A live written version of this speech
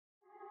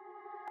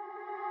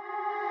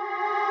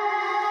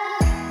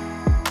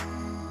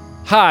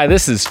Hi,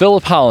 this is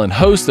Philip Holland,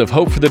 host of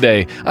Hope for the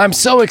Day. I'm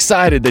so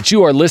excited that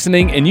you are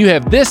listening and you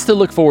have this to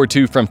look forward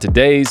to from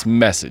today's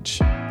message.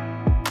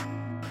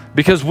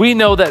 Because we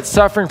know that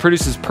suffering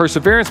produces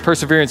perseverance,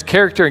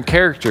 character, and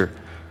character.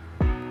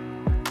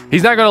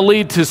 He's not going to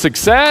lead to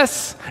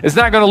success. It's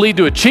not going to lead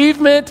to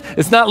achievement.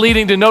 It's not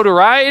leading to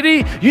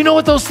notoriety. You know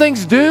what those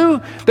things do?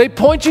 They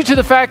point you to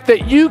the fact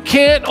that you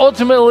can't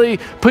ultimately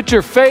put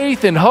your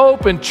faith and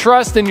hope and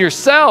trust in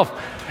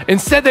yourself.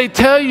 Instead, they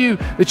tell you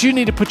that you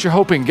need to put your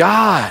hope in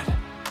God,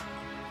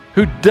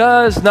 who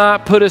does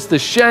not put us to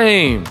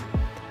shame,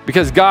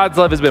 because God's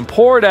love has been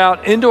poured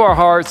out into our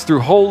hearts through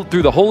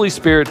the Holy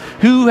Spirit,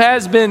 who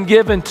has been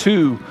given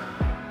to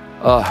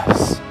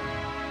us.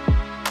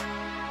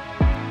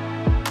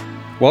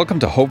 Welcome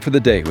to Hope for the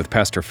Day with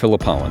Pastor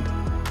Philip Holland.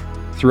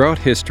 Throughout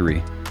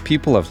history,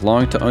 people have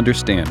longed to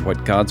understand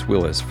what God's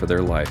will is for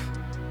their life.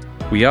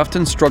 We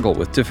often struggle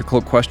with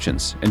difficult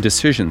questions and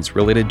decisions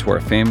related to our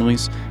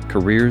families,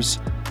 careers,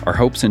 our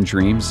hopes and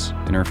dreams,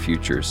 and our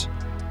futures.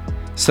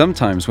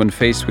 Sometimes when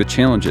faced with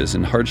challenges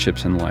and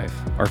hardships in life,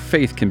 our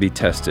faith can be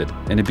tested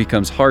and it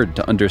becomes hard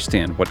to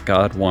understand what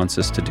God wants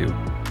us to do.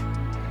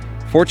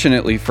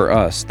 Fortunately for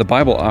us, the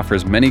Bible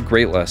offers many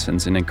great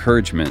lessons and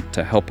encouragement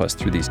to help us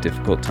through these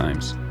difficult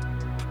times.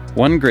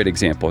 One great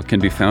example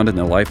can be found in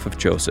the life of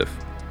Joseph.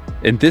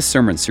 In this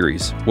sermon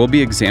series, we'll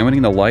be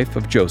examining the life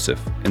of Joseph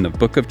in the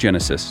book of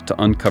Genesis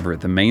to uncover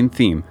the main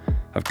theme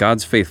of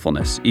God's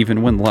faithfulness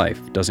even when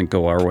life doesn't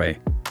go our way.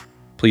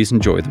 Please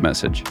enjoy the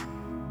message.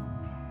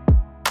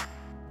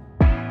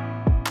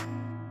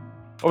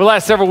 Over the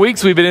last several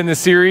weeks, we've been in this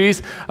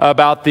series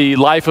about the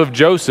life of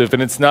Joseph,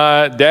 and it's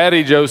not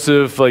Daddy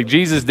Joseph, like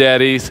Jesus'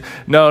 daddies.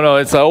 No,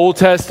 it's the Old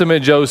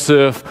Testament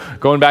Joseph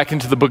going back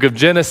into the book of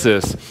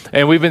Genesis.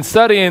 And we've been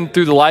studying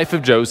through the life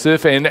of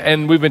Joseph,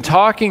 and we've been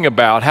talking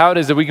about how it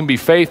is that we can be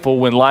faithful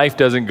when life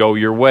doesn't go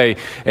your way.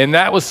 And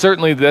that's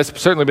certainly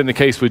been the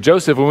case with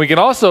Joseph. And we can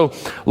also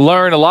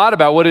learn a lot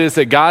about what it is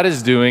that God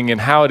is doing and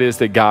how it is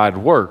that God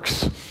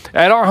works.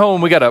 At our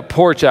home, we got a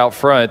porch out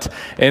front,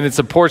 and it's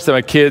a porch that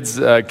my kids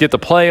get to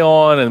play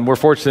on, and we're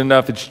fortunate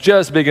enough, it's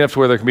just big enough to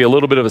where there can be a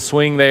little bit of a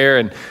swing there,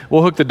 and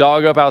we'll hook the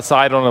dog up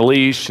outside on a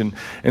leash, and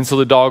so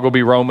the dog will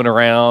be roaming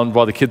around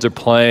while the kids are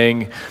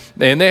playing,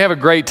 and they have a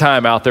great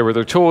time out there with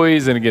their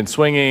toys, and again,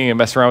 swinging and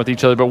messing around with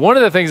each other. But one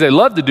of the things they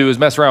love to do is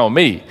mess around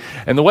with me,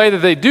 and the way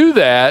that they do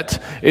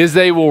that is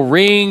they will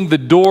ring the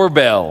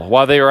doorbell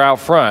while they are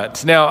out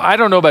front. Now, I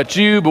don't know about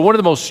you, but one of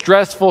the most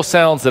stressful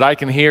sounds that I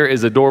can hear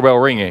is a doorbell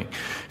ringing.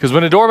 Because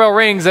when a doorbell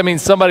rings, that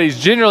means somebody's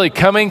generally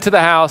coming to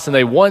the house and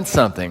they want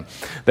something.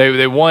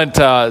 They want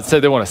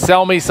to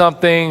sell me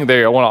something.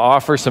 They want to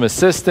offer some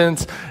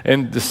assistance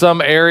in some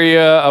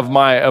area of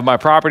my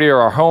property or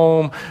our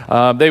home.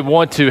 They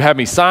want to have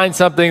me sign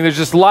something. There's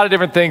just a lot of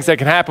different things that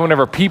can happen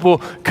whenever people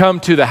come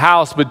to the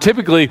house. But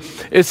typically,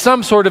 it's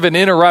some sort of an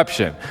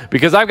interruption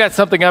because I've got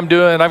something I'm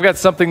doing. I've got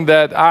something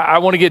that I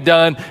want to get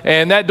done,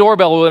 and that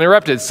doorbell will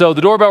interrupt it. So the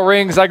doorbell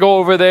rings. I go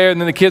over there,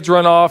 and then the kids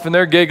run off, and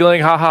they're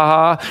giggling, ha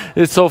ha ha.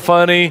 It's so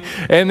funny.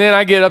 And then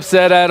I get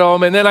upset at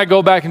them, and then I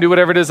go back and do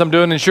whatever it is I'm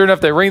doing, and sure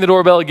enough, they ring the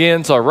doorbell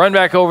again, so I run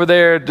back over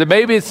there.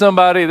 Maybe it's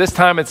somebody. This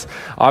time it's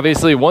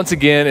obviously, once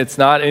again, it's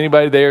not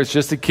anybody there. It's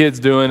just the kids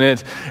doing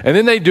it. And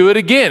then they do it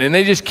again, and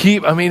they just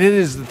keep, it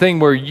is the thing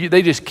where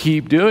they just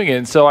keep doing it.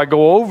 And so I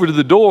go over to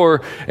the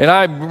door, and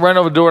I run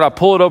over the door, and I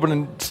pull it open,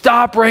 and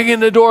stop ringing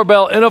the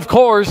doorbell. And of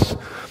course,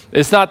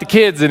 it's not the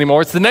kids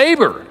anymore. It's the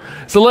neighbor.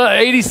 It's a little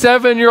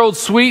 87-year-old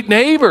sweet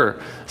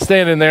neighbor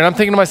standing there. And I'm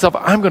thinking to myself,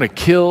 I'm going to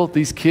kill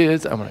these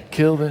kids. I'm going to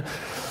kill them.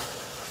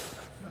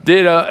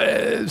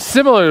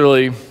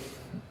 Similarly,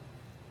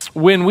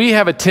 when we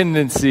have a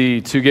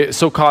tendency to get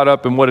so caught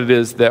up in what it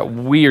is that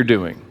we are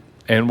doing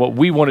and what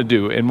we want to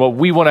do and what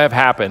we want to have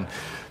happen,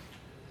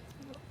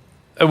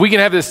 we can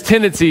have this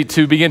tendency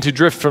to begin to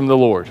drift from the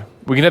Lord.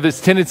 We can have this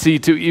tendency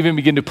to even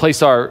begin to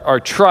place our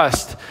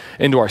trust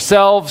into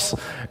ourselves,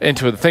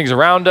 into the things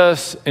around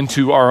us,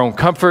 into our own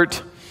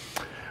comfort.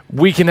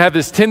 We can have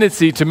this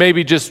tendency to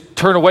maybe just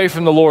turn away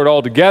from the Lord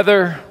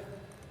altogether.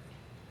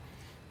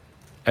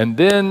 And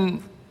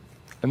then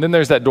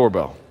there's that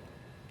doorbell.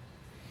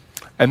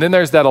 And then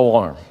there's that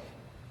alarm.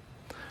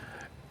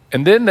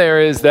 And then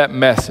there is that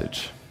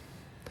message.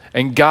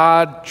 And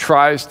God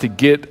tries to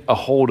get a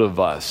hold of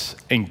us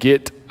and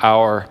get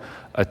our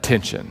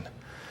attention.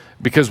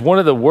 Because one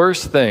of the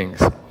worst things,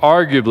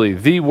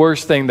 arguably the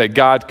worst thing that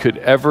God could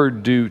ever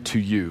do to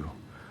you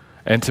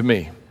and to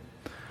me,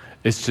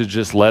 is to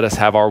just let us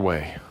have our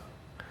way.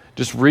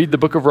 Just read the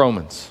book of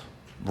Romans.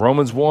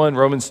 Romans 1,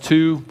 Romans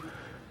 2.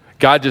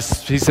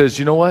 He says,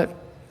 you know what?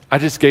 I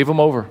just gave them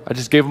over. I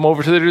just gave them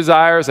over to their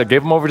desires. I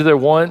gave them over to their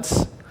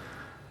wants.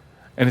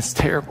 And it's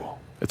terrible.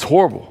 It's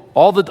horrible.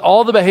 All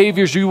the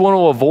behaviors you want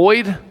to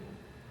avoid,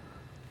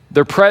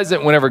 they're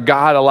present whenever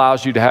God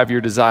allows you to have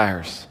your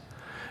desires.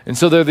 And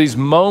so there are these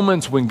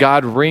moments when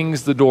God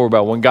rings the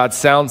doorbell, when God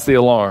sounds the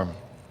alarm,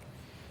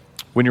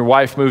 when your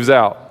wife moves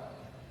out,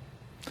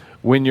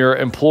 when your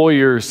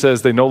employer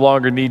says they no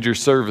longer need your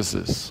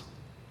services,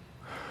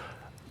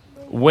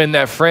 when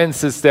that friend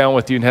sits down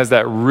with you and has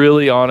that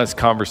really honest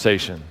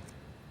conversation.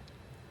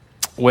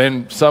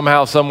 When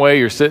somehow, some way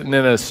you're sitting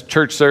in a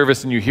church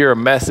service and you hear a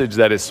message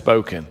that is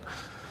spoken.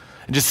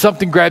 And just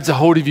something grabs a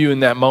hold of you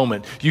in that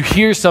moment. You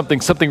hear something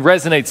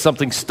resonates,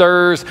 something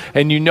stirs,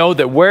 and you know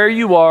that where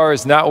you are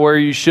is not where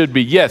you should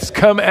be. Yes,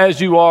 come as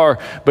you are,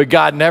 but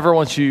God never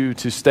wants you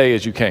to stay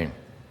as you came.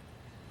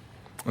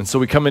 And so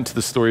we come into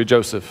the story of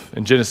Joseph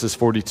in Genesis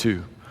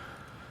 42.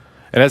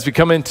 And as we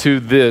come into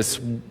this,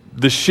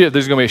 there's going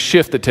to be a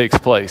shift that takes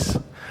place.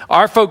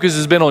 Our focus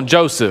has been on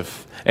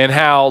Joseph and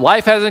how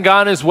life hasn't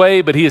gone his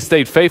way, but he has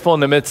stayed faithful in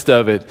the midst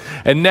of it.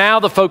 And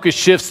now the focus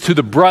shifts to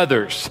the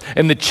brothers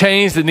and the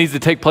change that needs to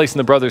take place in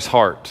the brothers'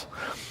 heart.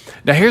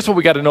 Now here's what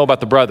we got to know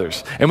about the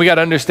brothers. And we got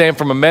to understand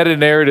from a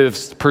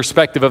meta-narrative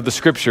perspective of the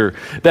scripture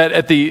that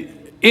at the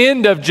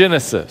end of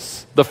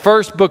Genesis, the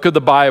first book of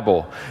the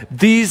Bible,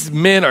 these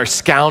men are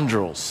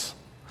scoundrels.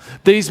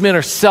 These men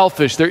are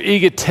selfish. They're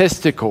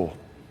egotistical.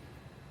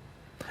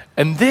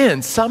 And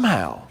then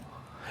somehow,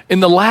 in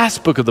the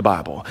last book of the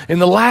Bible, in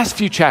the last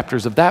few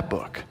chapters of that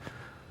book,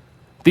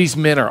 these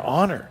men are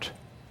honored.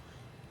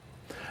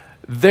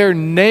 Their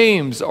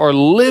names are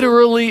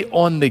literally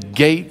on the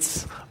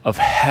gates of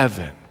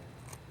heaven.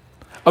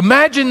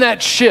 Imagine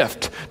that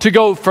shift to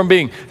go from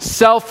being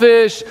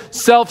selfish,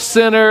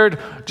 self-centered,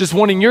 just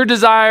wanting your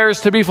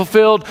desires to be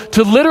fulfilled,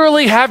 to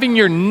literally having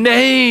your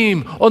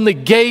name on the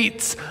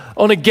gates,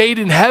 on a gate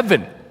in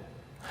heaven.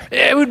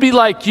 It would be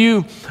like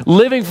you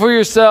living for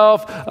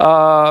yourself,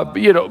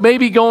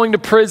 maybe going to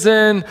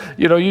prison.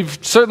 You've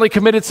certainly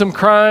committed some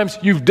crimes.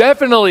 You've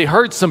definitely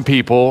hurt some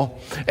people.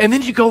 And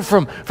then you go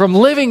from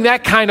living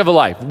that kind of a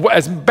life,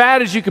 as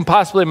bad as you can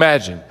possibly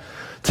imagine,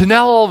 to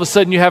now all of a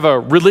sudden you have a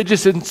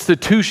religious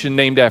institution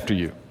named after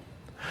you.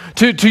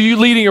 To you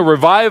leading a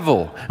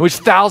revival in which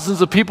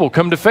thousands of people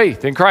come to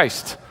faith in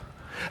Christ.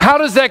 How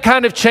does that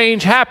kind of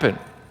change happen?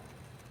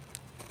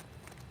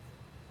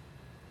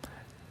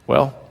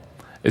 Well,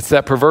 it's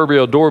that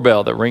proverbial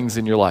doorbell that rings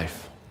in your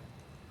life.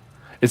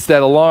 It's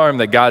that alarm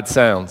that God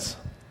sounds.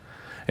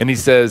 And he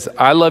says,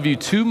 I love you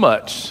too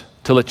much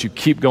to let you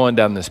keep going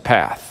down this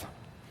path.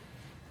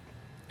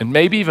 And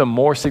maybe even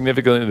more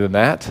significantly than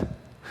that,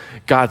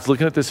 God's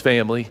looking at this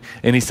family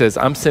and he says,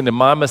 I'm sending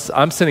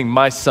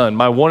my son,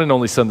 my one and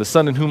only son, the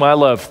son in whom I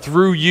love,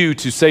 through you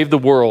to save the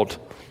world.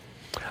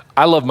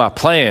 I love my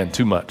plan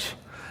too much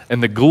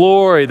and the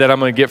glory that I'm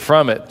going to get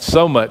from it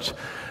so much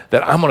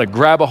that I'm going to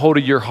grab a hold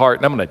of your heart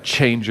and I'm going to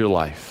change your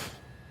life.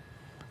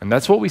 And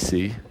that's what we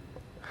see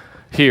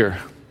here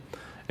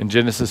in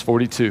Genesis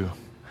 42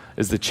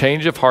 is the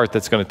change of heart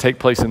that's going to take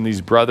place in these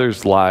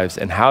brothers' lives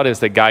and how it is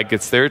that God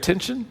gets their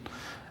attention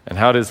and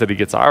how it is that he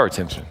gets our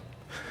attention.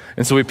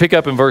 And so we pick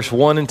up in verse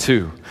 1 and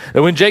 2.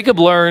 That when Jacob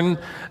learned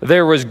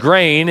there was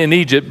grain in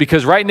Egypt,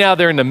 because right now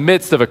they're in the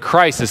midst of a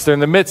crisis, they're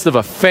in the midst of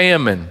a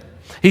famine,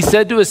 he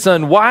said to his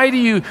son, why do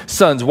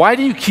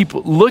you keep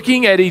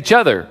looking at each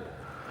other?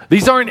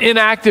 These aren't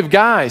inactive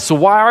guys, so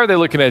why are they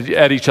looking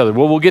at each other?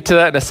 Well, we'll get to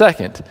that in a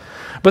second.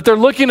 But they're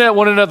looking at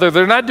one another.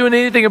 They're not doing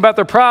anything about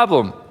their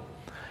problem.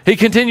 He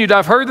continued,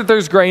 I've heard that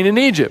there's grain in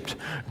Egypt.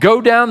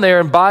 Go down there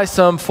and buy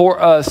some for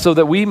us so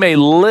that we may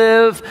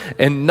live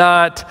and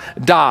not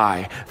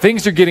die.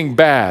 Things are getting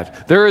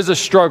bad. There is a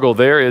struggle.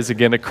 There is,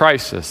 again, a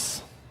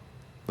crisis.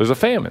 There's a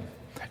famine.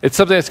 It's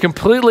something that's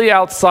completely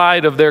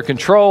outside of their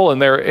control and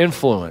their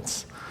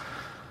influence.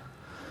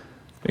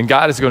 And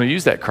God is going to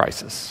use that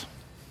crisis.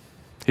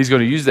 He's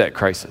going to use that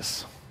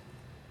crisis.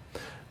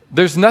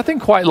 There's nothing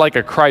quite like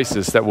a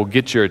crisis that will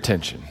get your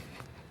attention.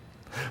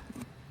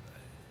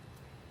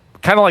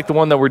 Kind of like the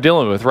one that we're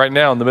dealing with right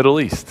now in the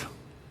Middle East.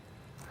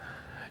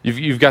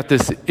 You've got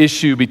this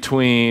issue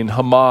between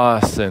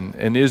Hamas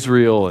and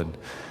Israel, and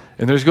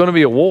there's going to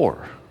be a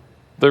war.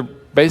 There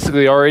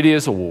basically already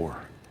is a war.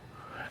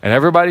 And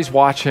everybody's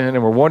watching,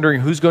 and we're wondering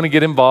who's going to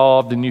get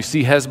involved. And you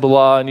see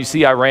Hezbollah, and you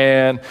see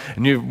Iran,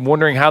 and you're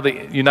wondering how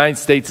the United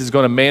States is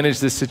going to manage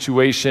this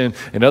situation.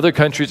 And other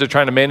countries are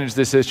trying to manage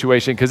this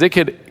situation because it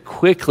could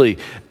quickly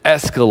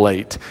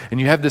escalate. And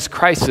you have this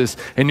crisis,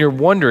 and you're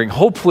wondering,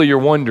 hopefully you're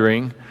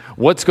wondering,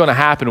 what's going to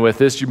happen with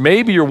this?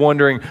 Maybe you're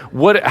wondering,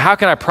 how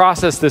can I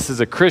process this as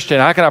a Christian?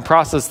 How can I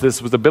process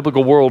this with a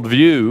biblical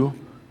worldview?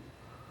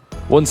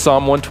 Well, in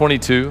Psalm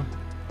 122,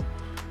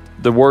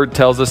 the word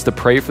tells us to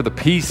pray for the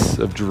peace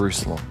of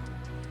Jerusalem.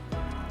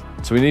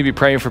 So we need to be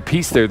praying for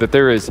peace there, that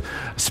there is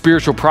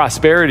spiritual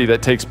prosperity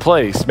that takes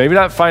place. Maybe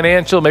not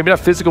financial, maybe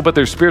not physical, but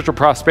there's spiritual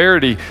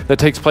prosperity that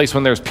takes place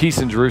when there's peace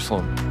in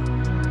Jerusalem.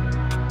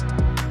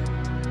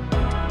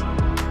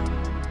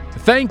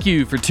 Thank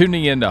you for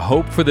tuning in to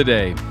Hope for the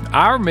Day.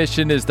 Our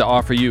mission is to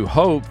offer you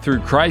hope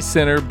through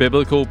Christ-centered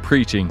biblical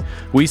preaching.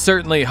 We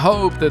certainly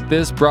hope that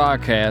this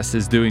broadcast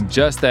is doing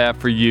just that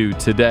for you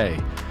today.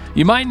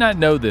 You might not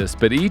know this,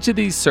 but each of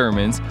these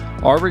sermons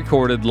are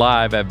recorded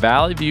live at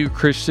Valley View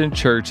Christian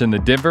Church in the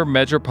Denver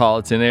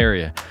metropolitan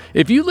area.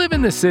 If you live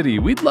in the city,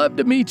 we'd love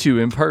to meet you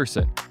in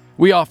person.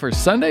 We offer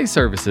Sunday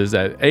services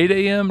at 8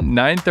 a.m.,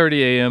 9:30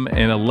 a.m.,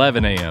 and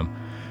 11 a.m.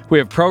 We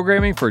have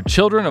programming for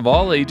children of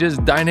all ages,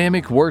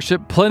 dynamic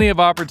worship, plenty of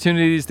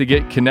opportunities to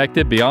get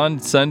connected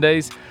beyond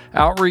Sundays,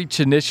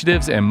 outreach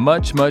initiatives, and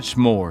much, much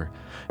more.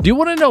 Do you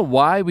want to know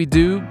why we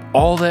do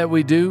all that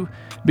we do?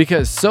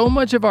 Because so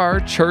much of our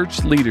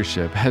church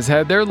leadership has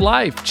had their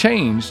life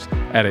changed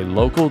at a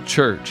local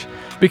church.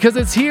 Because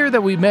it's here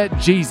that we met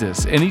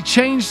Jesus, and He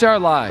changed our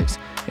lives,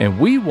 and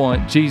we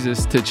want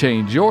Jesus to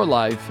change your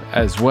life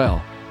as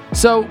well.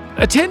 So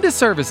attend a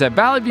service at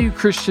Valley View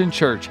Christian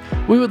Church.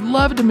 We would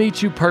love to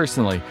meet you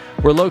personally.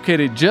 We're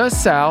located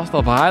just south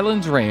of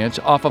Highlands Ranch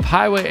off of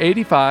Highway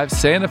 85,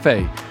 Santa Fe.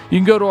 You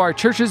can go to our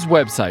church's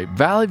website,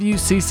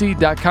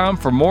 valleyviewcc.com,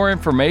 for more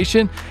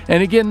information.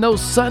 And again,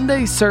 those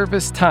Sunday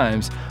service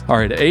times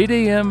are at 8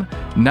 a.m.,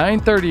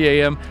 9:30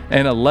 a.m.,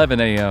 and 11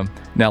 a.m.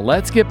 Now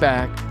let's get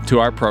back to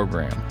our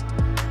program.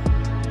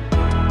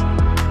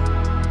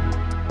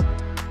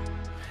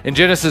 In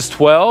Genesis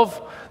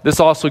 12, this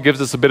also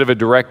gives us a bit of a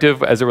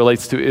directive as it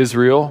relates to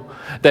Israel,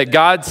 that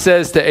God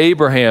says to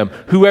Abraham,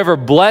 whoever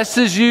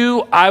blesses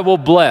you, I will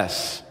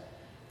bless.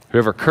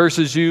 Whoever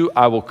curses you,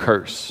 I will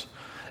curse.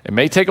 It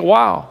may take a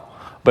while,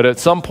 but at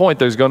some point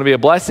there's going to be a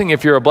blessing.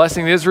 If you're a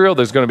blessing to Israel,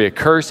 there's going to be a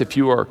curse if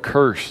you are a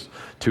curse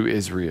to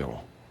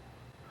Israel.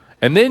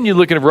 And then you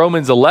look at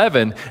Romans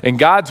 11, and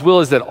God's will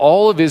is that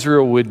all of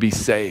Israel would be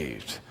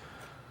saved.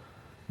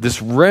 There's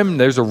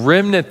a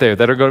remnant there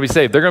that are going to be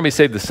saved. They're going to be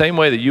saved the same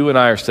way that you and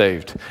I are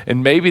saved.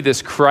 And maybe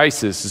this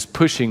crisis is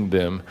pushing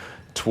them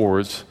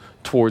towards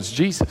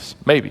Jesus.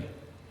 Maybe.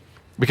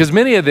 Because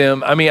many of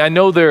them, I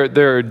know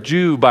they're a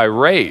Jew by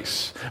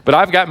race, but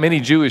I've got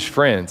many Jewish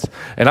friends.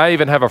 And I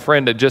even have a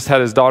friend that just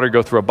had his daughter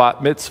go through a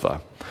bat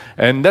mitzvah.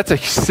 And that's a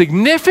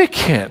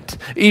significant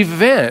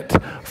event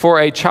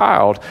for a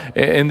child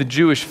in the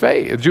Jewish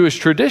faith, Jewish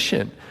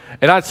tradition.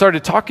 And I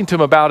started talking to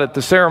him about it,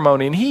 the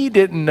ceremony, and he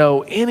didn't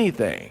know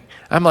anything.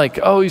 I'm like,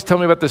 he's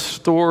telling me about this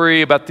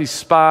story about these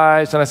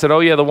spies. And I said,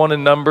 the one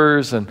in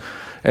Numbers, and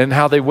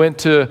how they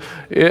went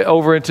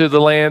over into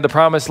the land, the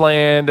promised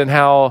land, and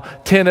how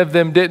 10 of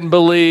them didn't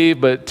believe,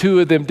 but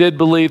 2 of them did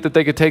believe that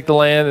they could take the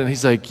land. And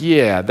he's like,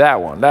 yeah,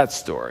 that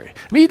story.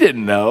 He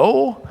didn't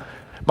know.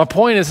 My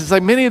point is, it's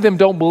like many of them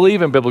don't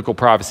believe in biblical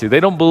prophecy. They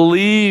don't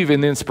believe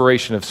in the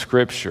inspiration of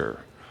Scripture.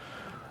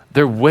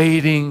 They're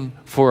waiting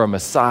for a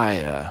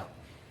Messiah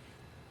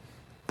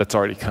that's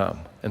already come,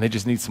 and they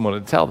just need someone to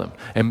tell them.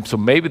 And so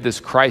maybe this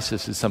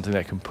crisis is something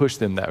that can push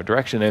them that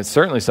direction, and it's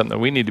certainly something that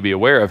we need to be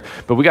aware of,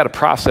 but we got to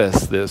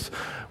process this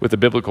with a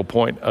biblical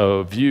point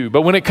of view.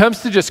 But when it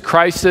comes to just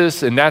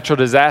crisis and natural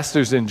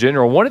disasters in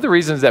general, one of the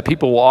reasons that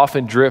people will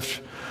often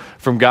drift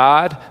from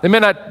God, they may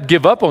not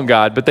give up on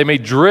God, but they may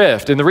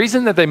drift. And the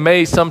reason that they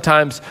may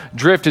sometimes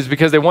drift is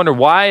because they wonder,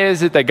 why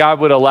is it that God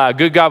would allow a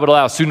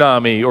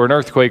tsunami or an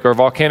earthquake or a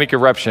volcanic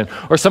eruption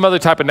or some other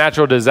type of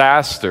natural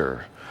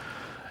disaster?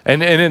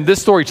 And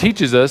this story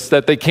teaches us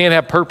that they can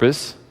have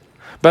purpose,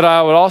 but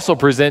I would also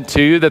present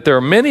to you that there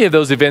are many of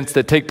those events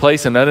that take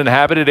place in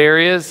uninhabited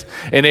areas,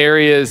 in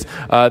areas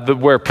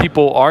where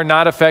people are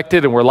not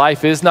affected and where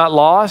life is not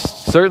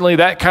lost. Certainly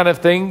that kind of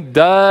thing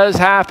does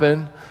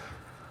happen.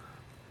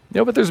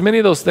 But there's many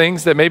of those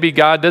things that maybe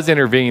God does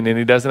intervene and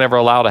He doesn't ever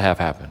allow to have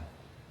happen.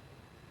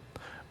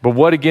 But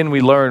what again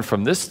we learn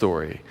from this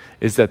story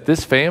is that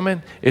this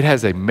famine, it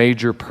has a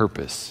major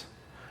purpose.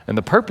 And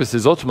the purpose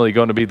is ultimately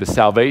going to be the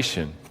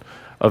salvation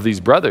of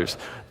these brothers.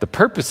 The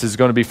purpose is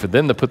going to be for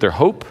them to put their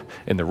hope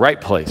in the right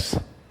place.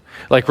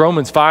 Like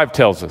Romans 5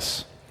 tells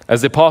us,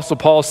 as the Apostle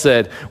Paul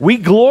said, we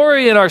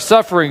glory in our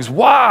sufferings.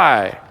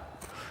 Why?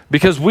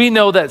 Because we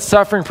know that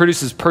suffering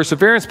produces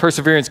perseverance,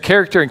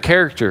 character, and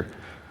character.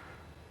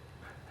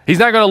 He's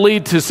not going to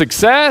lead to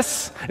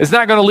success. It's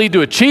not going to lead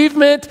to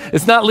achievement.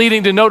 It's not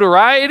leading to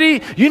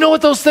notoriety. You know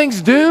what those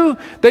things do?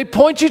 They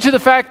point you to the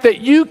fact that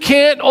you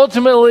can't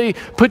ultimately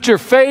put your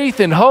faith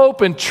and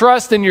hope and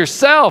trust in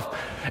yourself.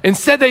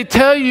 Instead, they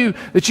tell you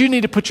that you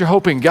need to put your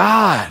hope in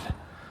God,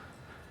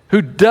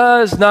 who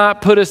does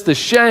not put us to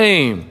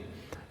shame,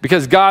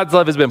 because God's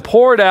love has been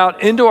poured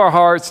out into our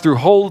hearts through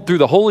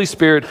the Holy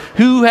Spirit,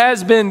 who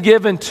has been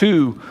given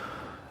to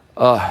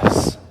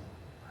us.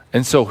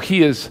 And so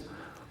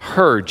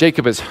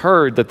Jacob has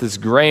heard that this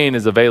grain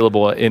is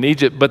available in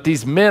Egypt, but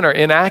these men are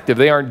inactive.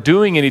 They aren't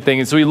doing anything.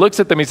 And so he looks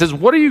at them. He says,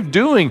 what are you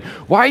doing?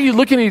 Why are you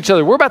looking at each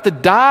other? We're about to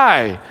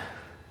die.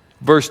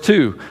 Verse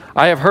 2,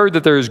 I have heard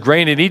that there is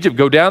grain in Egypt.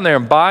 Go down there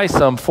and buy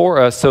some for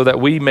us so that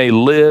we may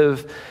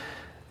live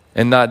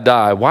and not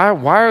die.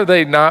 Why are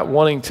they not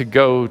wanting to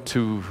go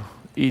to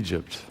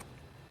Egypt?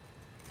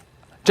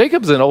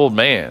 Jacob's an old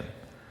man.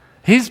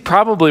 He's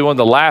probably one of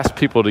the last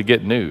people to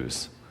get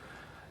news.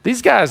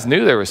 These guys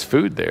knew there was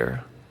food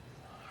there.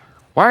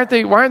 Why aren't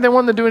they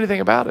wanting to do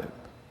anything about it?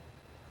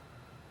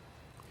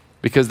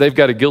 Because they've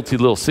got a guilty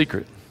little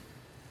secret.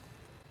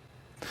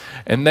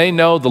 And they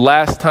know the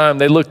last time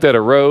they looked at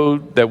a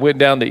road that went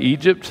down to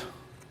Egypt,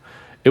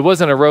 it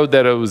wasn't a road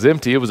that it was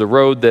empty. It was a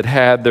road that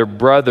had their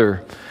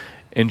brother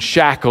in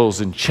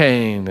shackles and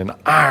chain and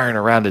iron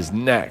around his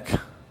neck.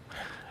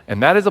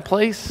 And that is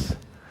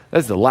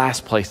the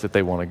last place that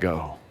they want to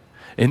go.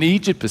 And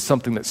Egypt is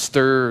something that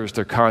stirs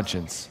their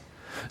conscience.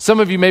 Some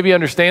of you maybe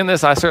understand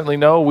this. I certainly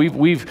know.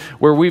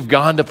 Where we've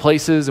gone to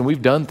places and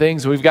we've done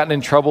things and we've gotten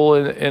in trouble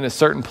in a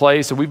certain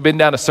place and we've been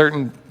down a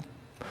certain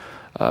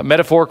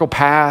metaphorical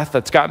path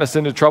that's gotten us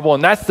into trouble.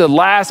 And that's the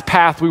last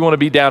path we want to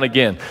be down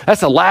again. That's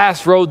the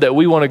last road that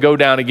we want to go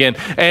down again.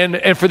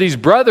 And for these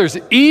brothers,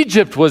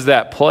 Egypt was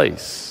that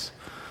place.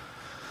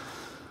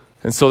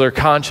 And so their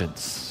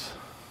conscience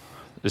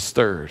is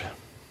stirred.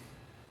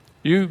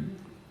 You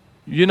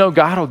know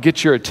God will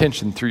get your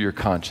attention through your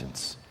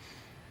conscience.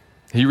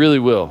 He really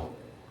will.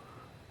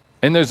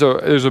 And there's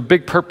a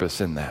big purpose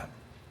in that.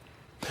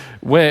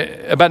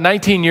 About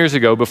 19 years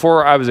ago,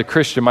 before I was a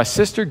Christian, my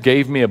sister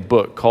gave me a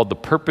book called The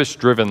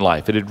Purpose-Driven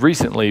Life. It had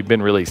recently been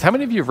released. How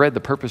many of you have read The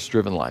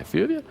Purpose-Driven Life?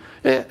 Yeah,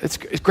 it's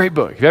a great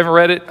book. If you haven't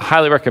read it,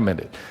 highly recommend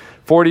it.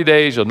 40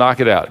 days, you'll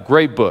knock it out.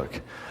 Great book.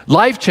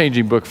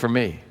 Life-changing book for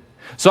me.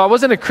 So I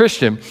wasn't a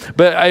Christian,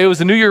 but it was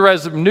a New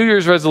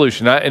Year's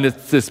resolution. And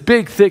it's this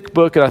big, thick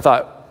book, and I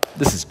thought,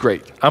 this is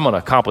great. I'm going to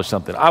accomplish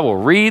something. I will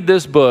read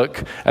this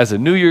book as a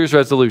New Year's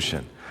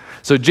resolution.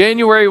 So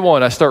January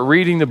 1, I start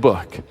reading the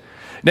book.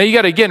 Now you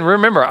got to, again,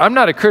 remember, I'm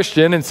not a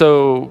Christian, and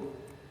so,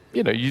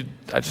 I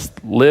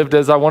just lived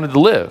as I wanted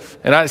to live.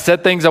 And I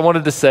said things I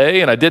wanted to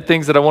say, and I did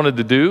things that I wanted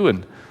to do.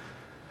 And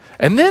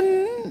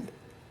then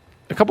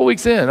a couple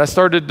weeks in, I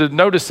started to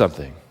notice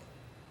something.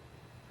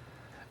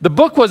 The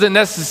book wasn't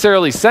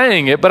necessarily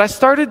saying it, but I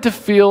started to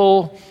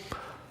feel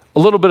a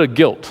little bit of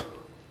guilt,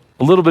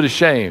 a little bit of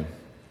shame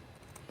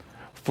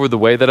for the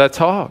way that I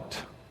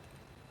talked,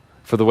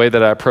 for the way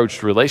that I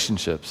approached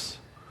relationships,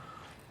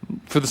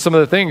 for some of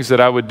the things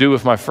that I would do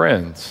with my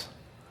friends.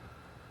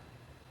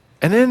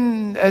 And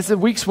then as the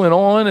weeks went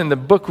on and the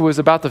book was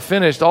about to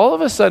finish, all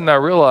of a sudden I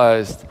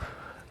realized,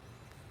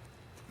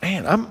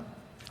 man,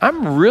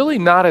 I'm really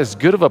not as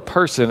good of a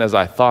person as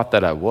I thought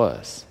that I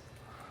was.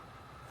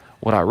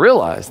 What I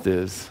realized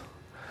is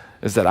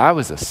that I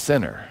was a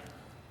sinner.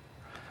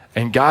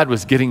 And God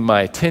was getting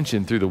my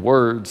attention through the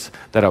words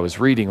that I was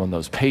reading on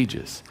those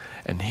pages.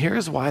 And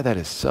here's why that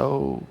is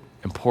so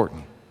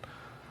important.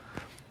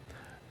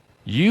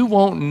 You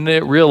won't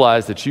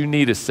realize that you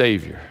need a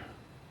Savior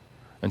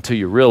until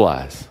you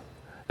realize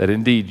that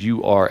indeed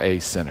you are a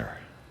sinner.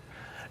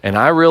 And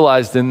I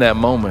realized in that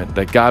moment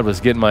that God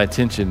was getting my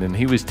attention and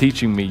He was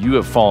teaching me, you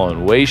have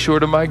fallen way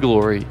short of my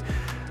glory,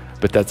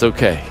 but that's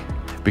okay.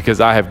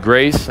 Because I have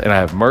grace and I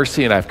have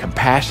mercy and I have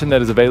compassion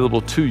that is available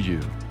to you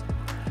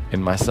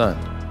in my Son.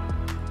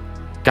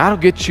 God will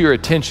get your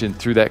attention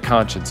through that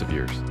conscience of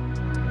yours.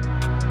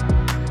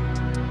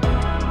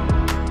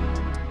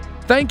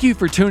 Thank you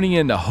for tuning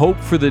in to Hope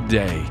for the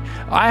Day.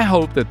 I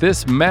hope that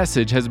this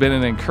message has been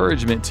an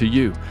encouragement to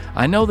you.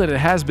 I know that it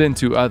has been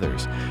to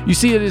others. You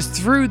see, it is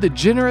through the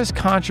generous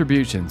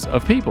contributions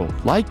of people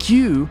like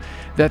you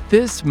that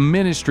this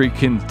ministry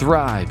can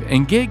thrive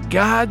and get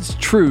God's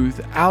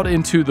truth out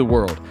into the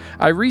world.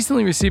 I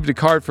recently received a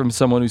card from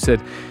someone who said,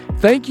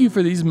 "Thank you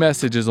for these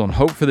messages on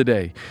Hope for the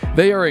Day.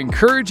 They are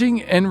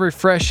encouraging and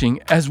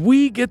refreshing as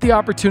we get the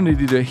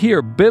opportunity to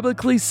hear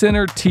biblically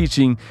centered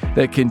teaching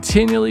that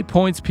continually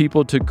points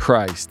people to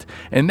Christ."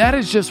 And that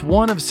is just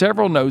one of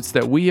several notes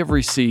that we have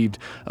received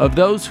of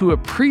those who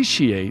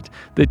appreciate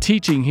the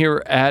teaching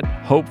here at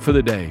Hope for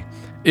the Day.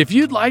 If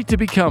you'd like to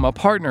become a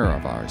partner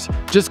of ours,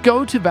 just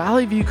go to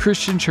Valley View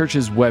Christian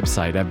Church's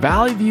website at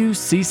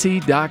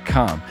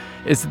valleyviewcc.com.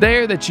 It's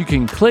there that you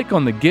can click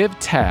on the Give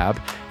tab,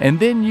 and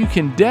then you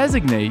can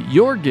designate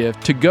your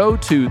gift to go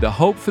to the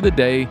Hope for the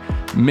Day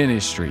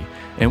ministry.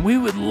 And we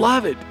would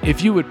love it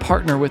if you would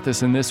partner with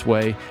us in this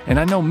way, and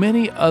I know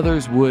many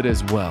others would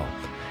as well.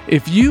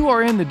 If you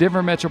are in the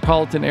Denver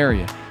metropolitan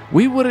area,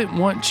 we wouldn't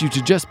want you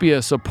to just be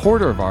a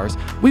supporter of ours.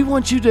 We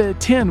want you to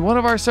attend one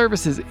of our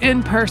services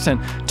in person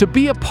to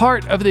be a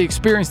part of the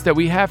experience that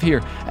we have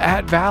here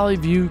at Valley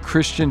View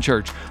Christian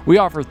Church. We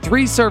offer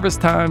 3 service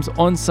times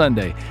on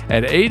Sunday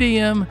at 8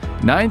 a.m.,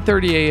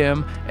 9:30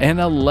 a.m., and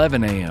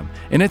 11 a.m.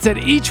 And it's at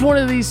each one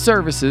of these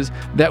services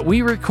that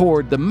we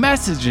record the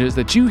messages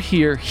that you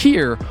hear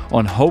here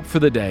on Hope for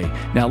the Day.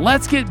 Now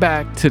let's get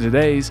back to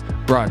today's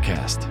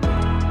broadcast.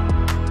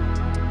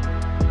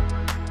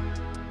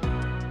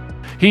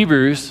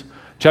 Hebrews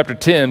chapter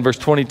 10, verse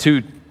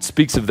 22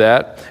 speaks of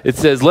that. It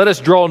says, "Let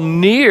us draw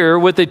near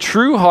with a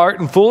true heart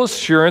and full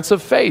assurance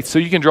of faith." So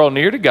you can draw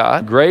near to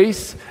God,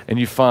 grace, and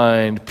you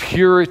find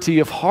purity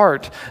of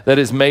heart that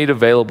is made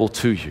available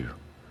to you.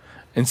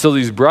 And so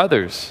these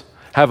brothers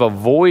have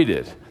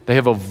avoided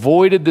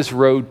this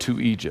road to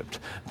Egypt.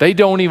 They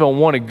don't even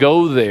want to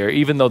go there,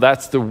 even though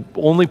that's the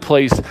only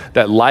place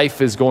that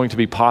life is going to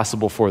be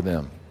possible for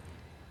them.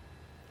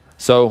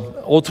 So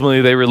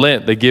ultimately they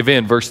relent, they give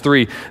in. Verse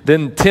 3,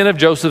 "Then 10 of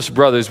Joseph's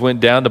brothers went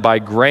down to buy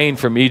grain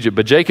from Egypt,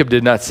 but Jacob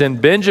did not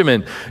send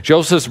Benjamin,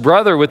 Joseph's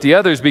brother, with the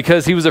others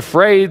because he was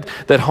afraid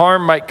that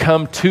harm might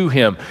come to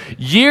him."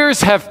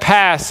 Years have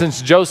passed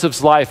since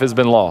Joseph's life has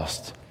been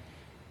lost.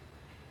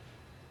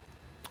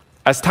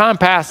 As time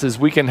passes,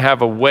 we can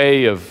have a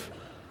way of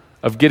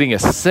getting a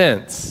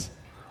sense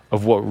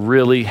of what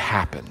really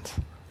happened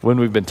when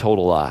we've been told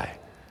a lie.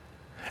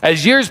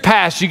 As years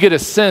pass, you get a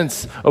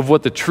sense of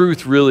what the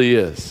truth really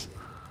is.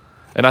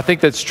 And I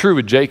think that's true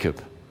with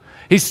Jacob.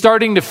 He's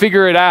starting to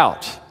figure it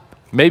out.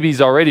 Maybe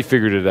he's already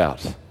figured it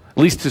out, at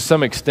least to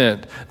some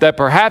extent, that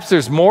perhaps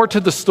there's more to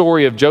the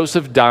story of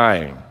Joseph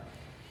dying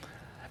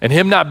and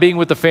him not being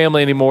with the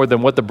family anymore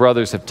than what the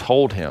brothers have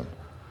told him.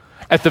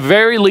 At the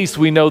very least,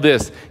 we know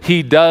this: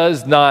 he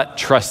does not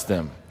trust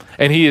them,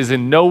 and he is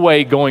in no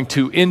way going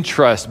to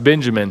entrust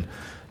Benjamin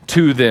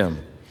to them.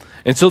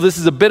 And so this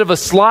is a bit of a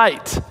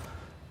slight,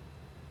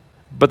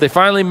 but they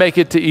finally make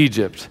it to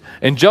Egypt.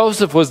 And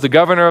Joseph was the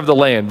governor of the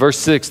land. Verse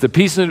 6, the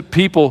person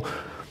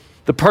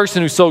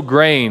who sold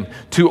grain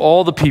to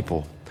all the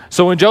people.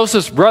 So when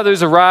Joseph's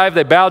brothers arrived,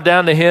 they bowed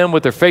down to him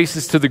with their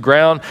faces to the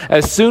ground.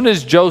 As soon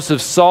as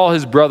Joseph saw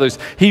his brothers,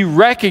 he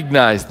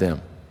recognized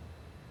them.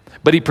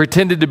 But he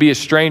pretended to be a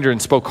stranger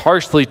and spoke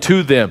harshly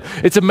to them.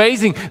 It's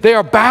amazing. They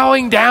are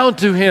bowing down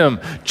to him,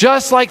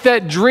 just like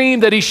that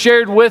dream that he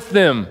shared with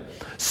them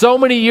so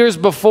many years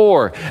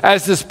before,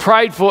 as this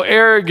prideful,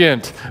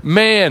 arrogant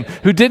man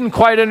who didn't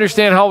quite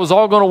understand how it was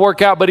all going to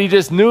work out, but he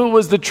just knew it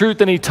was the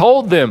truth, and he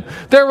told them.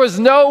 There was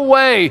no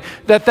way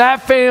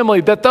that family,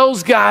 that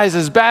those guys,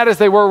 as bad as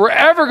they were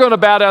ever going to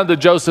bow down to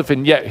Joseph,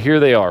 and yet here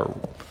they are.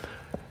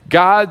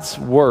 God's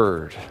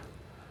word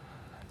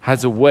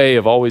has a way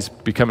of always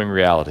becoming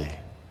reality.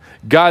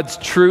 God's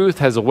truth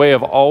has a way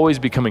of always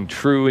becoming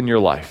true in your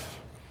life.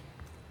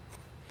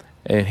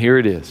 And here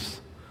it is.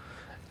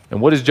 And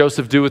what does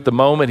Joseph do at the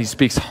moment? He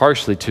speaks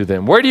harshly to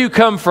them. Where do you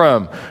come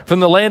from? From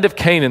the land of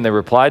Canaan, they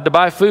replied, to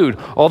buy food.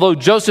 Although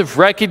Joseph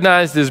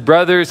recognized his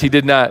brothers, he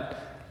did not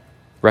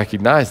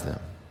recognize them.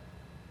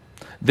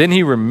 Then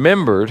he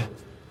remembered,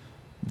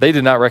 they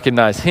did not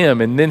recognize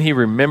him, and then he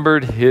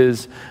remembered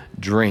his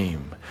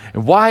dream.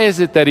 And why is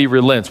it that he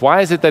relents?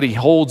 Why is it that he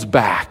holds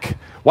back?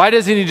 Why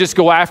doesn't he just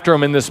go after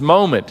him in this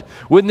moment?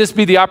 Wouldn't this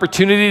be the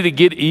opportunity to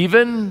get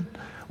even?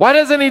 Why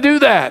doesn't he do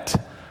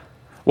that?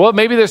 Well,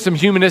 maybe there's some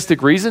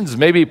humanistic reasons.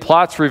 Maybe he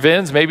plots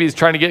revenge. Maybe he's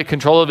trying to get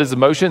control of his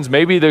emotions.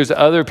 Maybe there's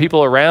other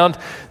people around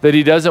that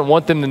he doesn't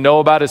want them to know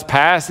about his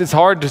past. It's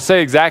hard to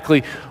say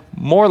exactly.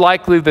 More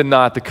likely than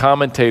not, the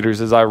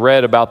commentators, as I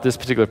read about this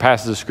particular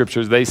passage of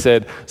scriptures, they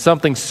said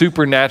something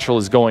supernatural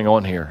is going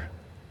on here.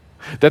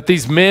 That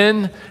these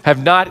men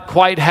have not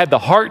quite had the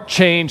heart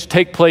change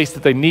take place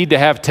that they need to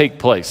have take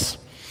place.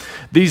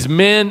 These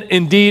men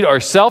indeed are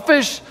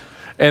selfish,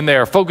 and they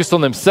are focused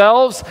on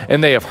themselves,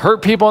 and they have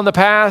hurt people in the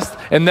past,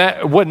 and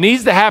that what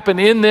needs to happen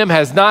in them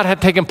has not had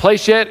taken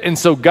place yet, and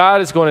so God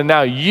is going to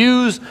now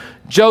use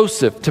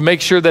Joseph to make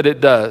sure that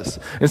it does.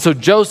 And so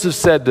Joseph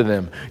said to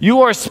them,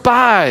 "You are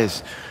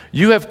spies.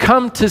 You have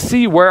come to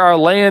see where our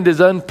land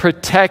is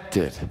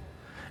unprotected."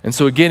 And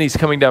so again, he's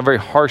coming down very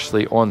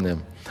harshly on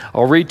them.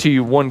 I'll read to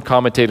you one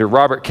commentator,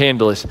 Robert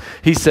Candlish.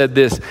 He said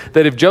this,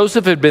 that if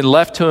Joseph had been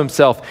left to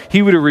himself,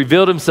 he would have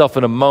revealed himself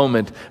in a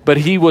moment, but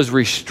he was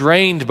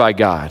restrained by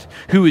God,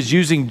 who was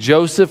using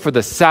Joseph for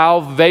the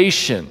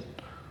salvation.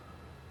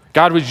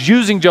 God was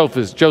using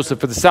Joseph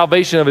for the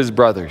salvation of his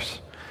brothers.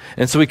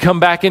 And so we come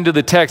back into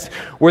the text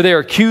where they are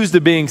accused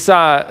of being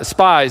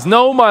spies.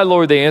 "No, my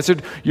lord," they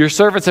answered, "your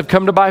servants have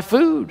come to buy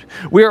food.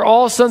 We are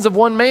all sons of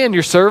one man.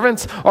 Your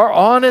servants are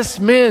honest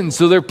men."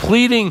 So they're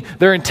pleading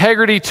their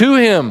integrity to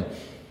him.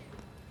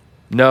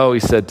 "No," he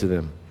said to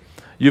them,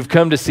 "you've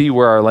come to see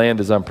where our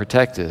land is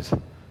unprotected."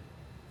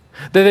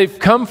 That they've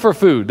come for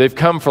food. They've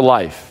come for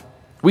life.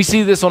 We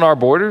see this on our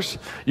borders.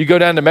 You go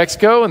down to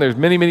Mexico, and there's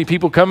many, many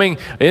people coming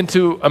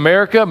into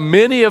America.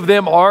 Many of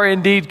them are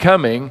indeed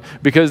coming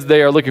because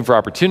they are looking for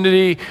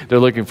opportunity. They're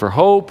looking for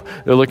hope.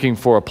 They're looking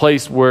for a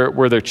place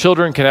where their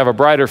children can have a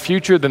brighter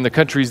future than the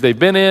countries they've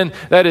been in.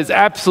 That is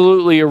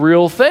absolutely a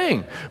real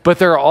thing. But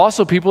there are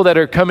also people that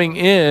are coming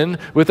in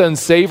with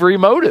unsavory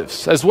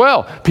motives as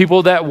well.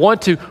 People that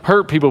want to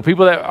hurt people.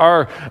 People that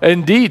are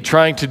indeed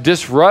trying to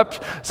disrupt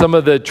some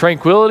of the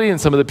tranquility and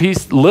some of the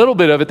peace, little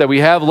bit of it that we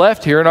have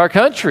left here in our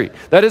country.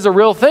 That is a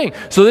real thing.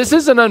 So this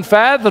isn't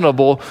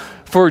unfathomable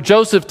for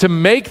Joseph to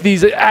make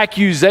these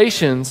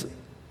accusations.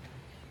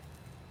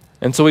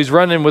 And so he's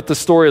running with the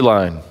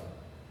storyline.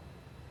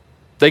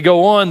 They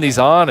go on, these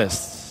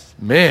honest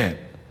men,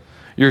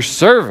 your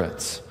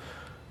servants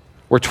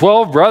were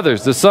 12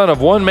 brothers, the son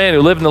of one man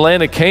who lived in the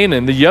land of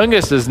Canaan. The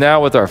youngest is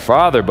now with our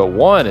father, but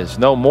one is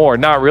no more,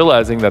 not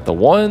realizing that the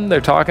one they're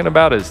talking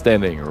about is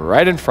standing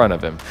right in front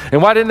of him.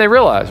 And why didn't they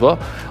realize? Well,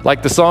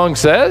 like the song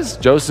says,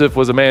 Joseph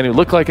was a man who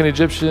looked like an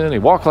Egyptian, he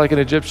walked like an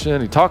Egyptian,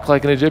 he talked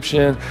like an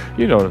Egyptian.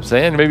 You know what I'm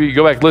saying? Maybe you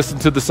go back and listen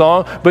to the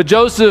song. But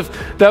Joseph,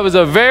 that was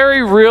a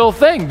very real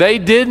thing. They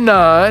did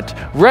not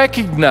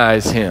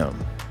recognize him.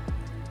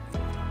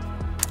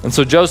 And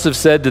so Joseph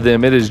said to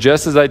them, "It is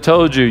just as I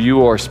told you,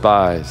 you are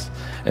spies.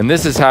 And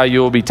this is how you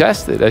will be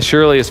tested. As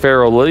surely as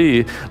Pharaoh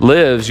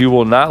lives, you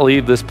will not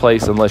leave this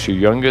place unless your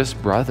youngest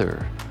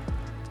brother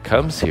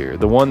comes here,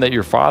 the one that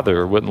your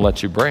father wouldn't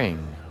let you bring."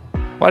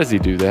 Why does he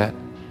do that?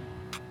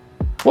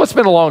 Well, it's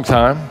been a long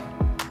time.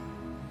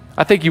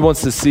 I think he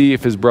wants to see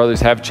if his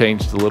brothers have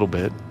changed a little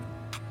bit.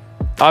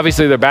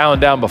 Obviously, they're bowing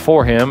down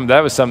before him.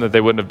 That was something that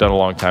they wouldn't have done a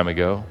long time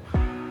ago.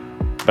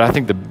 But I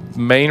think the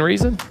main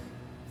reason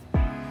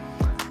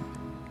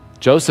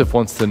Joseph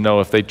wants to know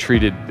if they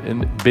treated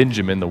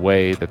Benjamin the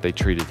way that they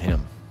treated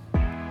him.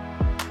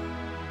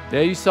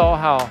 Yeah, you saw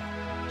how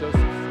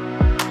Joseph...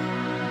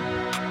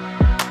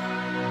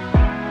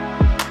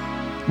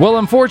 Well,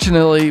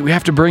 unfortunately, we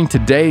have to bring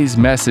today's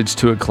message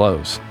to a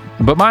close.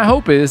 But my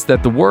hope is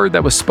that the word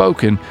that was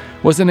spoken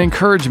was an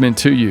encouragement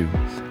to you.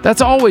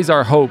 That's always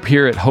our hope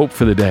here at Hope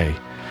for the Day.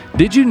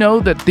 Did you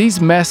know that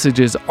these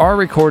messages are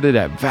recorded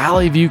at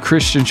Valley View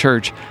Christian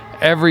Church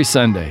every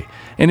Sunday?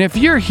 And if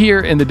you're here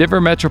in the Denver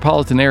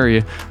metropolitan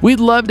area, we'd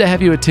love to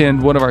have you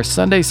attend one of our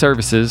Sunday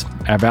services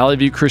at Valley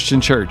View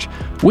Christian Church.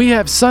 We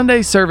have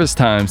Sunday service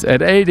times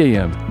at 8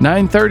 a.m.,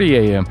 9:30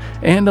 a.m.,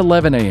 and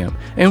 11 a.m.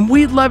 And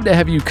we'd love to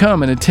have you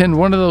come and attend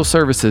one of those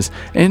services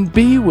and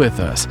be with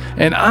us.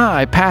 And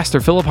I, Pastor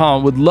Philip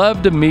Holland, would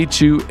love to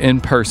meet you in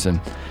person.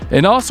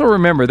 And also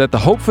remember that the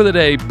Hope for the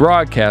Day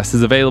broadcast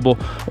is available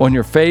on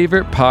your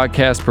favorite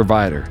podcast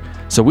provider.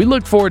 So we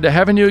look forward to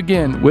having you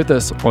again with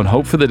us on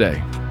Hope for the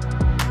Day.